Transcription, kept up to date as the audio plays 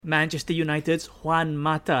Manchester United's Juan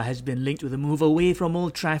Mata has been linked with a move away from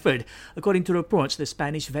Old Trafford. According to reports, the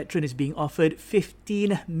Spanish veteran is being offered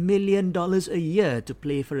 $15 million a year to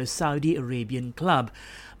play for a Saudi Arabian club.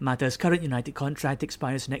 Mata's current United contract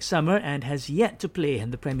expires next summer and has yet to play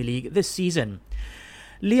in the Premier League this season.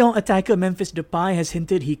 Lyon attacker Memphis Depay has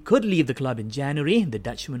hinted he could leave the club in January. The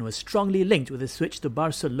Dutchman was strongly linked with a switch to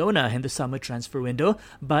Barcelona in the summer transfer window,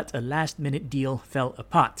 but a last-minute deal fell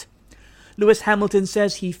apart. Lewis Hamilton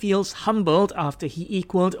says he feels humbled after he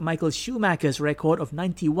equalled Michael Schumacher's record of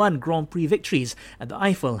 91 Grand Prix victories at the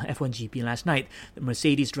Eiffel F1 GP last night. The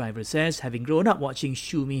Mercedes driver says, having grown up watching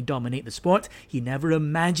Schumi dominate the sport, he never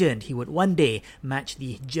imagined he would one day match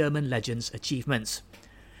the German legend's achievements.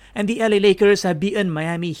 And the LA Lakers have beaten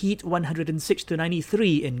Miami Heat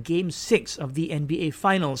 106-93 in Game 6 of the NBA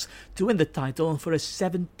Finals to win the title for a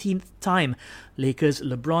 17th time. Lakers'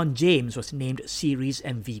 LeBron James was named Series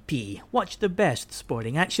MVP. Watch the best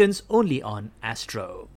sporting actions only on Astro.